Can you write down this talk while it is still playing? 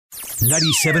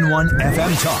97.1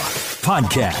 FM Talk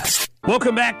Podcast.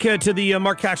 Welcome back to the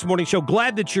Mark Cox Morning Show.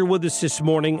 Glad that you're with us this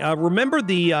morning. Remember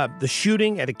the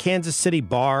shooting at a Kansas City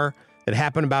bar that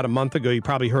happened about a month ago? You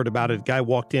probably heard about it. A guy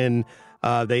walked in.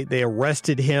 They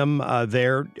arrested him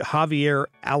there, Javier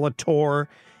Alatorre,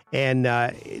 and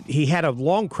he had a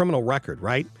long criminal record,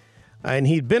 right? And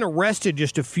he'd been arrested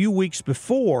just a few weeks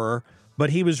before,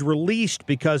 but he was released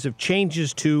because of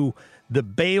changes to the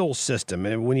bail system.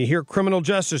 And when you hear criminal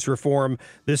justice reform,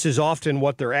 this is often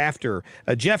what they're after.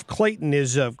 Jeff Clayton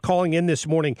is calling in this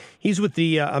morning. He's with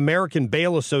the American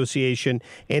Bail Association,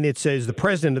 and it's the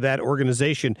president of that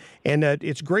organization. And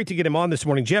it's great to get him on this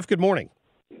morning. Jeff, good morning.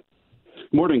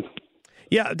 Morning.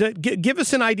 Yeah, give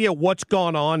us an idea of what's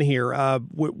gone on here,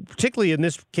 particularly in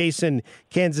this case in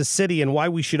Kansas City, and why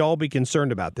we should all be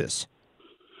concerned about this.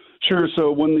 Sure.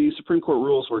 So when the Supreme Court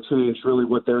rules were changed, really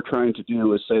what they're trying to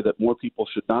do is say that more people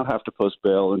should not have to post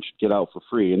bail and should get out for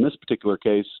free. In this particular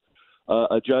case,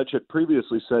 a judge had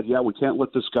previously said, yeah, we can't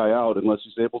let this guy out unless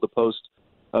he's able to post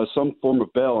some form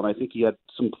of bail. And I think he had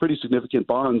some pretty significant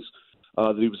bonds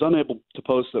that he was unable to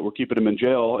post that were keeping him in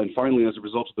jail. And finally, as a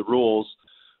result of the rules,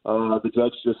 the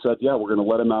judge just said, yeah, we're going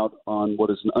to let him out on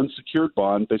what is an unsecured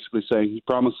bond, basically saying he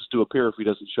promises to appear if he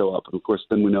doesn't show up. And, of course,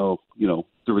 then we know,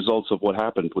 the results of what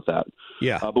happened with that.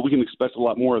 Yeah. But we can expect a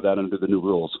lot more of that under the new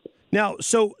rules. Now,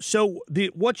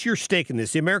 what's your stake in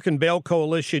this? The American Bail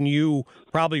Coalition, you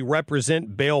probably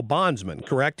represent bail bondsmen,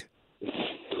 correct?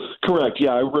 Correct.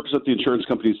 Yeah, I represent the insurance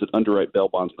companies that underwrite bail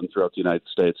bondsmen throughout the United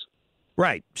States.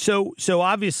 Right. So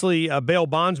obviously, bail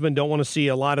bondsmen don't want to see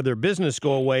a lot of their business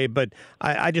go away, but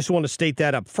I just want to state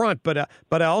that up front. But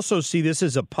I also see this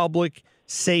as a public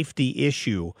safety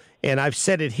issue. And I've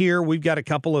said it here. We've got a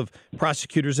couple of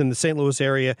prosecutors in the St. Louis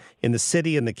area, in the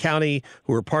city and the county,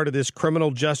 who are part of this criminal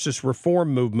justice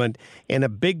reform movement. And a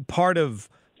big part of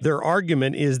their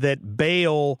argument is that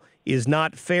bail is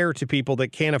not fair to people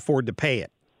that can't afford to pay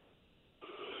it.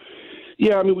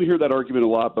 Yeah, I mean, we hear that argument a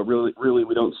lot, but really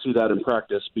we don't see that in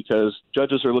practice because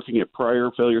judges are looking at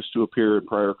prior failures to appear in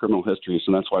prior criminal histories,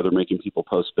 and that's why they're making people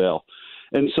post bail.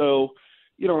 And so,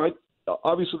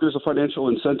 obviously there's a financial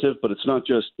incentive, but it's not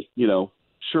just,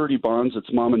 surety bonds.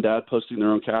 It's mom and dad posting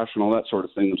their own cash and all that sort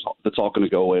of thing. That's all going to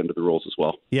go away under the rules as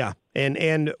well. Yeah.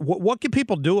 And what can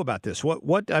people do about this?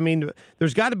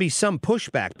 There's got to be some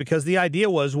pushback because the idea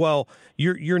was, well,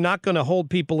 you're not going to hold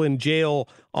people in jail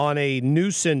on a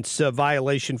nuisance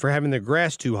violation for having their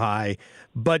grass too high,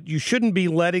 but you shouldn't be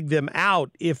letting them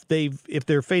out if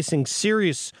they're facing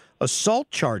serious assault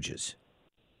charges.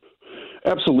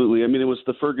 Absolutely. I mean, it was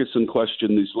the Ferguson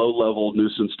question, these low-level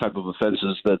nuisance type of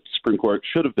offenses that the Supreme Court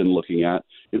should have been looking at.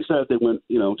 Instead, they went,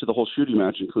 to the whole shooting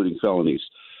match, including felonies.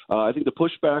 I think the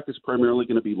pushback is primarily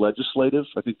going to be legislative.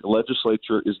 I think the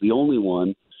legislature is the only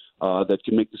one that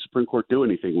can make the Supreme Court do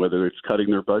anything, whether it's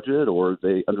cutting their budget or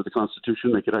they, under the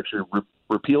Constitution, they could actually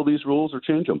repeal these rules or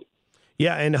change them.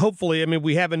 Yeah, and hopefully,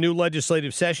 we have a new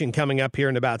legislative session coming up here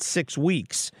in about 6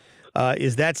 weeks.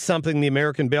 Is that something the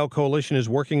American Bail Coalition is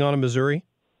working on in Missouri?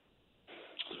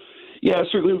 Yeah,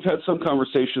 certainly we've had some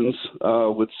conversations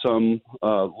with some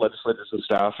legislators and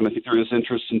staff, and I think there is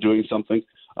interest in doing something.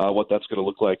 What that's going to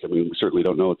look like, we certainly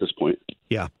don't know at this point.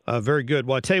 Yeah, very good.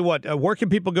 Well, I tell you what, where can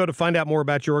people go to find out more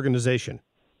about your organization?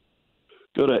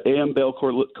 Go to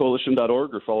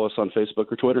ambailcoalition.org or follow us on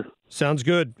Facebook or Twitter. Sounds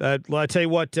good. Well, I tell you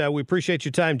what, we appreciate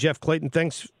your time, Jeff Clayton.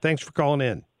 Thanks for calling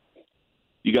in.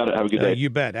 You got it. Have a good day. You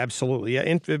bet. Absolutely.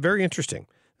 Yeah, very interesting.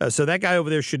 So that guy over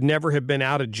there should never have been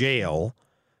out of jail.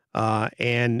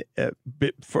 And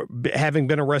for having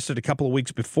been arrested a couple of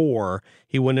weeks before,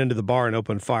 he went into the bar and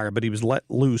opened fire, but he was let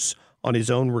loose on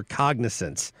his own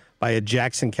recognizance by a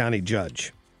Jackson County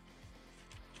judge.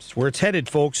 That's where it's headed,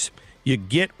 folks. You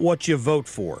get what you vote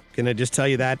for. Can I just tell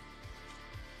you that?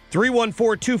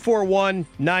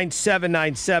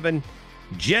 314-241-9797.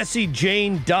 Jessie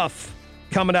Jane Duff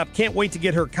coming up. Can't wait to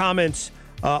get her comments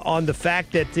on the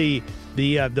fact that the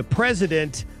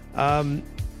president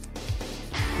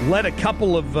let a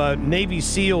couple of Navy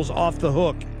SEALs off the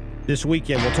hook this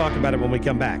weekend. We'll talk about it when we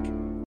come back.